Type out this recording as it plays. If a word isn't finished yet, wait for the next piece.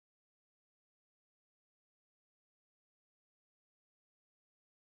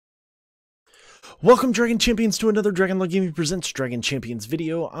Welcome, Dragon Champions, to another Dragon Lore Gaming Presents Dragon Champions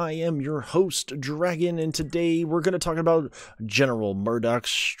video. I am your host, Dragon, and today we're going to talk about General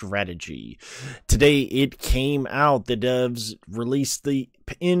Murdock's strategy. Today it came out, the devs released the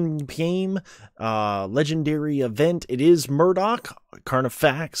in-game legendary event. It is Murdock.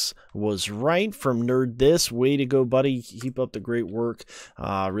 Carnifex was right from Nerd This. Way to go, buddy. Keep up the great work.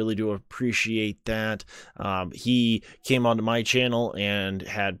 Really do appreciate that. He came onto my channel and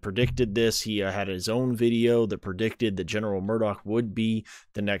had predicted this. He had his own video that predicted that General Murdock would be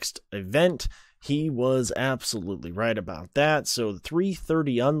the next event. He was absolutely right about that. So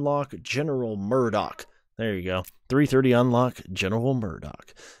 330 unlock General Murdock. There you go. 330 unlock General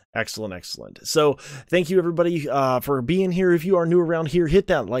Murdock. Excellent, excellent. So thank you, everybody, for being here. If you are new around here, hit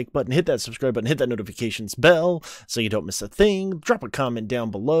that like button, hit that subscribe button, hit that notifications bell so you don't miss a thing. Drop a comment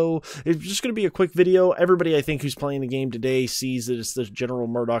down below. It's just going to be a quick video. Everybody, I think, who's playing the game today sees that it's the General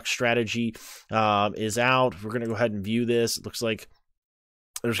Murdock strategy is out. We're going to go ahead and view this. It looks like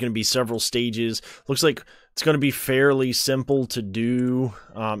there's going to be several stages. Looks like it's going to be fairly simple to do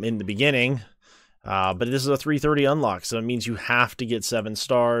in the beginning. But this is a 330 unlock, so it means you have to get 7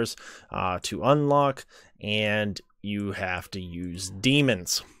 stars to unlock, and you have to use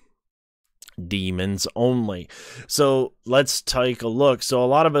demons. Demons only. So let's take a look. So a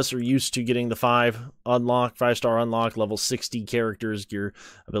lot of us are used to getting the 5-star unlock, level 60 characters, gear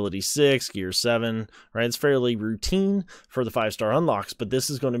ability 6, gear 7, right? It's fairly routine for the 5-star unlocks, but this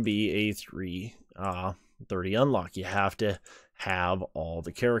is going to be a 330 unlock. You have to have all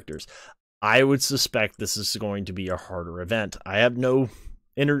the characters. I would suspect this is going to be a harder event. I have no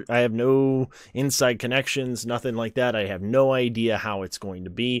inside connections, nothing like that. I have no idea how it's going to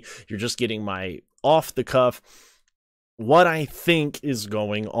be. You're just getting my off the cuff what I think is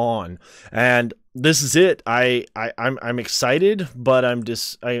going on, and this is it. I'm excited, but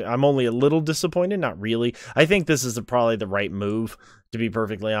I'm only a little disappointed. Not really. I think this is probably the right move, to be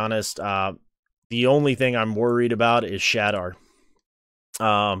perfectly honest. The only thing I'm worried about is Shadar.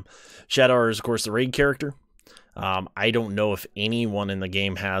 Shadar is, of course, the raid character. I don't know if anyone in the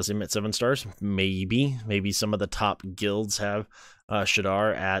game has him at 7 stars. Maybe some of the top guilds have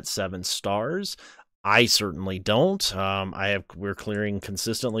Shadar at 7 stars. I certainly don't. We're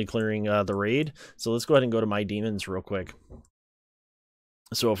consistently clearing the raid. So let's go ahead and go to my demons real quick.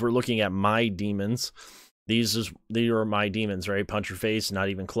 So if we're looking at my demons, these are my demons, right? Punch your face, not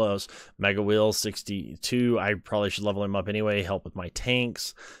even close. Mega Wheel 62. I probably should level him up anyway. Help with my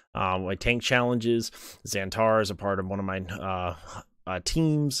tanks, my tank challenges. Xantar is a part of one of my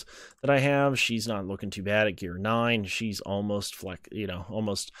teams that I have. She's not looking too bad at gear 9. She's almost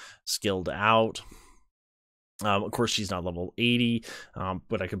almost skilled out. Of course, she's not level 80,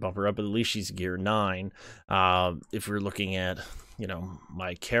 but I could bump her up. But at least she's gear 9. If we're looking at,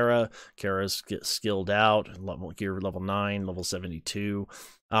 my Kara's skilled out, gear level 9, level 72.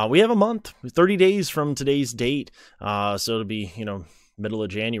 We have a month, 30 days from today's date. So it'll be, middle of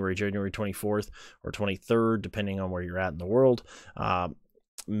January 24th or 23rd, depending on where you're at in the world.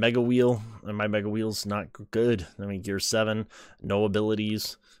 Mega Wheel, and my Mega Wheel's not good. I mean, gear 7, no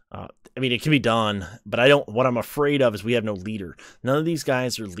abilities. I mean, it can be done, but what I'm afraid of is we have no leader. None of these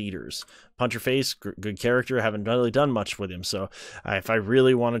guys are leaders. Puncher Face, good character, haven't really done much with him. So if I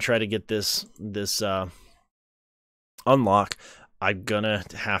really want to try to get this unlock, I'm gonna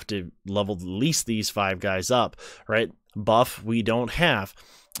have to level at least these 5 guys up, right? Buff we don't have,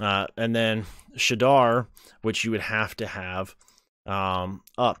 and then Shadar, which you would have to have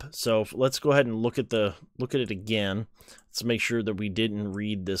up. So let's go ahead and look at it again. Let's make sure that we didn't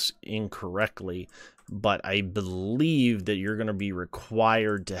read this incorrectly, but I believe that you're going to be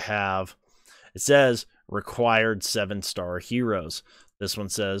required to have, it says required 7-star heroes. This one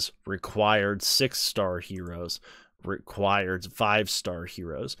says required 6-star heroes, required 5-star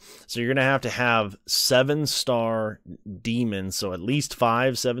heroes. So you're going to have 7-star demons, so at least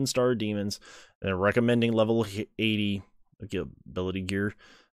 5 7-star demons, and recommending level 80 ability gear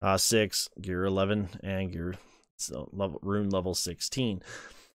 6, gear 11, and gear rune level 16.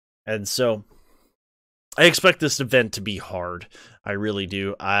 And so I expect this event to be hard. I really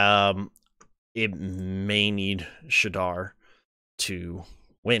do. It may need Shadar to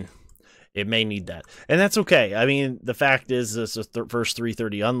win. It may need that, and that's okay. I mean, the fact is, this is the first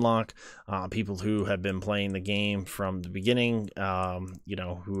 330 unlock. People who have been playing the game from the beginning,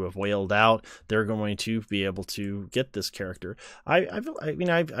 who have whaled out, they're going to be able to get this character.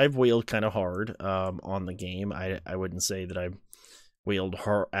 I've whaled kind of hard on the game. I wouldn't say that I've whaled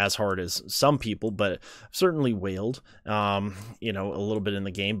as hard as some people, but I've certainly whaled, a little bit in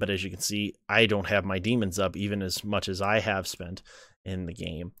the game. But as you can see, I don't have my demons up even as much as I have spent in the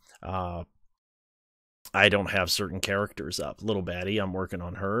game. I don't have certain characters up. Little Baddie, I'm working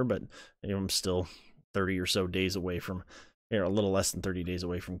on her, but I'm still 30 or so days away from, a little less than 30 days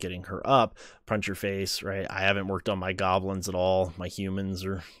away from getting her up. Punch Her Face, right? I haven't worked on my goblins at all. My humans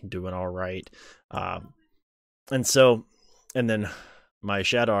are doing all right. And then my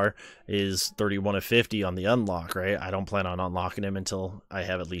Shadar is 31 of 50 on the unlock, right? I don't plan on unlocking him until I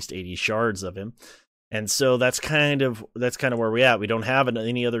have at least 80 shards of him. And so that's kind of where we're at. We don't have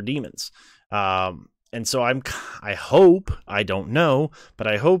any other demons. And so I hope, I don't know, but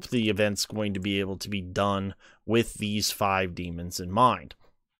I hope the event's going to be able to be done with these 5 demons in mind.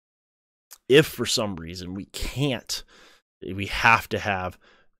 If for some reason we have to have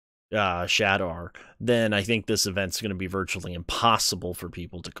Shadar, then I think this event's going to be virtually impossible for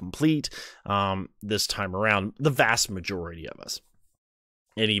people to complete this time around, the vast majority of us.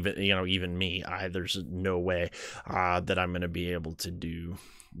 And even me, there's no way that I'm going to be able to do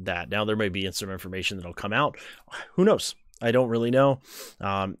that. Now, there may be some information that'll come out. Who knows? I don't really know.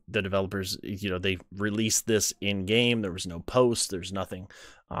 The developers, they released this in game. There was no post. There's nothing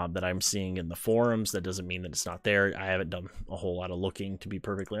that I'm seeing in the forums. That doesn't mean that it's not there. I haven't done a whole lot of looking, to be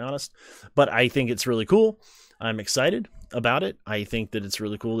perfectly honest. But I think it's really cool. I'm excited about it. I think that it's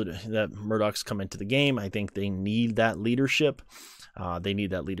really cool that Murdock's come into the game. I think they need that leadership. They need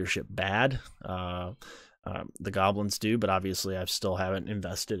that leadership bad. The goblins do, but obviously I still haven't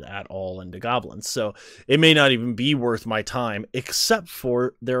invested at all into goblins. So it may not even be worth my time, except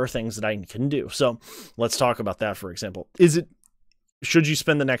for there are things that I can do. So let's talk about that, for example. Should you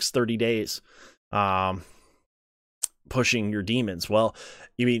spend the next 30 days pushing your demons? Well,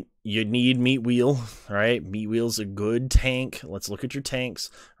 you need Meat Wheel, right? Meat Wheel's a good tank. Let's look at your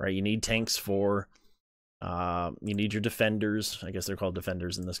tanks, right? You need tanks for... you need your defenders. I guess they're called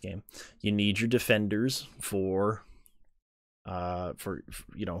defenders in this game. You need your defenders for as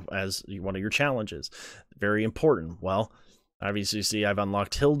one of your challenges. Very important. Well, obviously, you see I've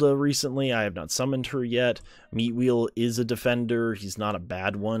unlocked Hilda recently. I have not summoned her yet. Meat Wheel is a defender. He's not a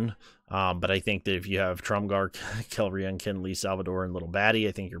bad one. But I think that if you have Trumgar, Kelrian, Kinley, Salvador, and Little Baddie,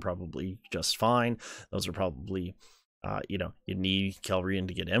 I think you're probably just fine. Those are probably... you need Kelrian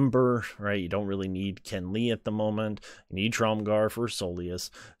to get Ember, right? You don't really need Ken Lee at the moment. You need Tromgar for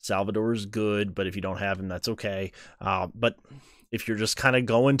Soleus. Salvador's good, but if you don't have him, that's okay. But if you're just kind of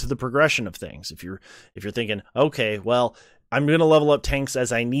going to the progression of things, if you're thinking, okay, well, I'm going to level up tanks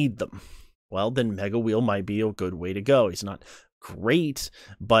as I need them, well, then Mega Wheel might be a good way to go. He's not great,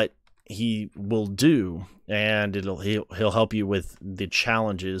 but he will do, and he'll help you with the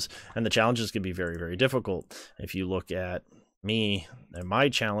challenges, and the challenges can be very, very difficult. If you look at me and my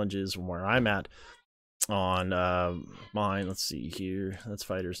challenges, where I'm at on mine, let's see here, that's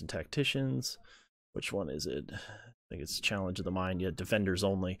Fighters and Tacticians. Which one is it? I think it's Challenge of the Mind. Yeah, Defenders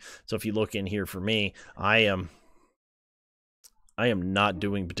only. So if you look in here for me, I am not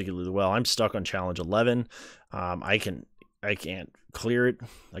doing particularly well. I'm stuck on Challenge 11. I can't clear it.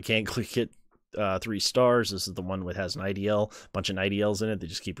 I can't hit 3 stars. This is the one that has an IDL, bunch of IDLs in it. They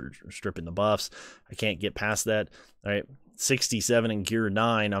just keep stripping the buffs. I can't get past that. All right, 67 in Gear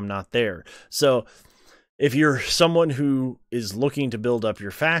 9, I'm not there. So if you're someone who is looking to build up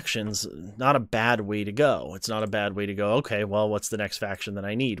your factions, not a bad way to go. It's not a bad way to go, okay, well, what's the next faction that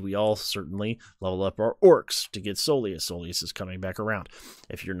I need? We all certainly level up our orcs to get Soleus. Soleus is coming back around.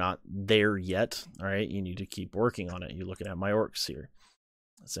 If you're not there yet, all right, you need to keep working on it. You're looking at my orcs here.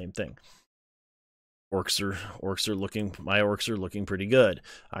 Same thing. My orcs are looking pretty good.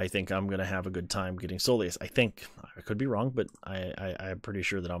 I think I'm going to have a good time getting Soleus. I think, I could be wrong, but I'm pretty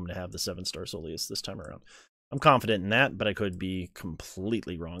sure that I'm going to have the 7-star Soleus this time around. I'm confident in that, but I could be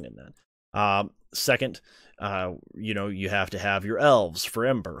completely wrong in that. Second, you have to have your elves for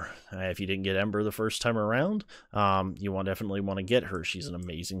Ember. If you didn't get Ember the first time around, you definitely want to get her. She's an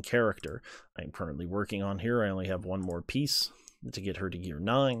amazing character. I'm currently working on here. I only have one more piece to get her to Gear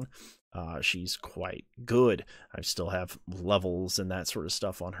 9. She's quite good. I still have levels and that sort of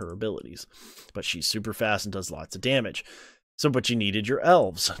stuff on her abilities, but she's super fast and does lots of damage. So, but you needed your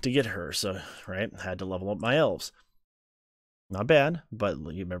elves to get her. So, right, had to level up my elves. Not bad, but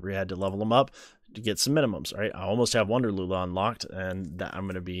you remember you had to level them up to get some minimums, right? I almost have Wonder Lula unlocked, and I'm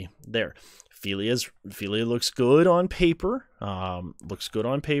going to be there. Philia looks good on paper. I'm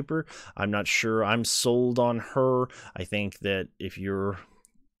not sure I'm sold on her. I think that if a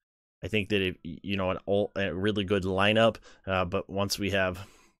really good lineup, but once we have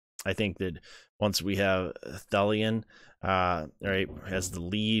Thelian, right, as the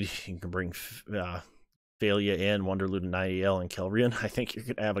lead, you can bring Phalia in, Wonderloot and IEL and Kelrian. I think you're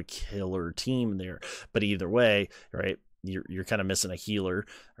gonna have a killer team there. But either way, right, you're kind of missing a healer,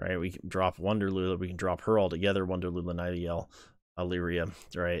 right? We can drop Wonderlula, we can drop her all together, Wonderlula, Nightingale, Illyria,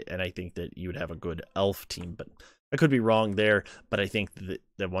 right? And I think that you would have a good elf team, but I could be wrong there. But I think that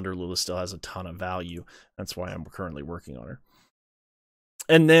Wonderlula still has a ton of value. That's why I'm currently working on her.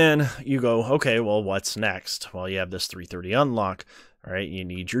 And then you go, okay, well, what's next? Well, you have this 330 unlock, right? You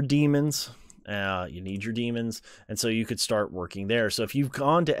need your demons. And so you could start working there. So if you've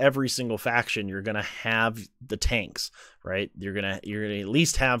gone to every single faction, you're gonna have the tanks, right? You're gonna at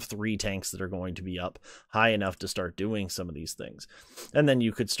least have 3 tanks that are going to be up high enough to start doing some of these things, and then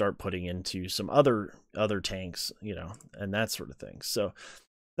you could start putting into some other tanks, you know, and that sort of thing. So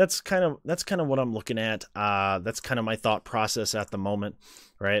that's kind of what I'm looking at. That's kind of my thought process at the moment,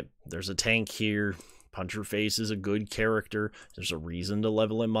 right? There's a tank here. Puncherface is a good character. There's a reason to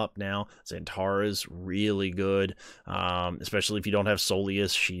level him up now. Xantara's really good, especially if you don't have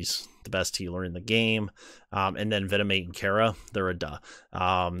Soleus. She's the best healer in the game. And then Venomate and Kara, they're a duh.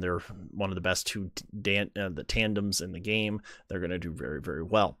 They're one of the best the tandems in the game. They're going to do very, very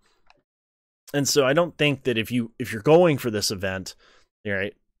well. And so I don't think that if you're going for this event,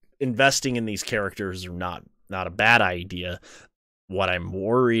 right, investing in these characters are not a bad idea. What I'm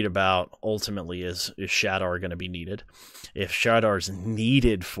worried about ultimately is Shadar going to be needed? If Shadar's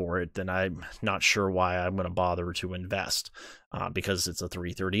needed for it, then I'm not sure why I'm going to bother to invest, because it's a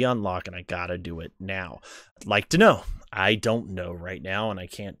 330 unlock and I got to do it now. I'd like to know. I don't know right now, and I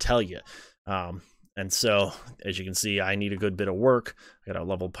can't tell you. And so, as you can see, I need a good bit of work. I got to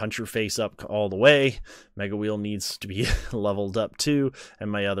level Puncherface up all the way. Mega Wheel needs to be leveled up too,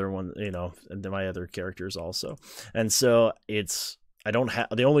 and my other one, you know, and my other characters also. And so I don't have,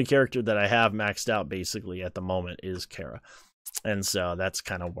 the only character that I have maxed out basically at the moment is Kara. And so that's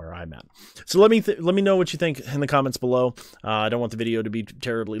kind of where I'm at. So let me know what you think in the comments below. I don't want the video to be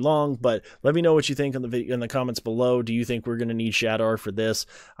terribly long, but let me know what you think in the comments below. Do you think we're going to need Shadar for this?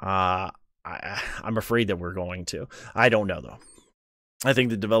 I'm afraid that we're going to. I don't know though. I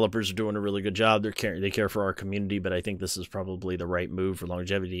think the developers are doing a really good job. They care for our community, but I think this is probably the right move for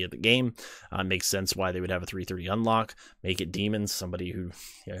longevity of the game. Makes sense why they would have a 330 unlock. Make it demons, somebody who,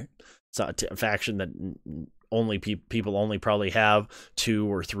 it's a faction that only people only probably have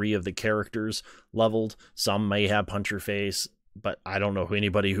 2 or 3 of the characters leveled. Some may have Puncherface, but I don't know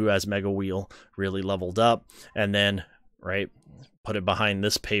anybody who has Mega Wheel really leveled up. And then, right, put it behind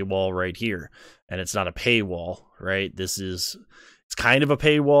this paywall right here. And it's not a paywall, right? It's kind of a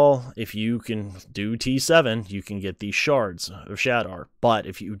paywall. If you can do T7, you can get these shards of Shadar. But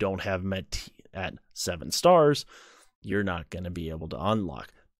if you don't have them at 7 stars, you're not going to be able to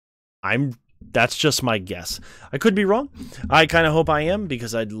unlock. That's just my guess. I could be wrong. I kind of hope I am,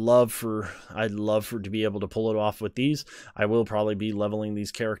 because I'd love for to be able to pull it off with these. I will probably be leveling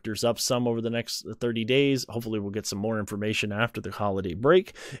these characters up some over the next 30 days. Hopefully we'll get some more information after the holiday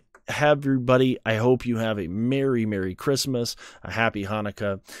break. Everybody, I hope you have a Merry Christmas, a Happy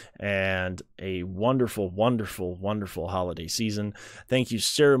Hanukkah, and a wonderful, wonderful, wonderful holiday season. Thank you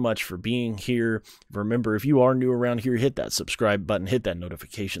so much for being here. Remember, if you are new around here, hit that subscribe button, hit that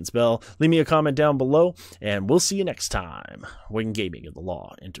notifications bell, leave me a comment down below, and we'll see you next time when gaming and the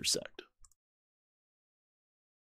law intersect.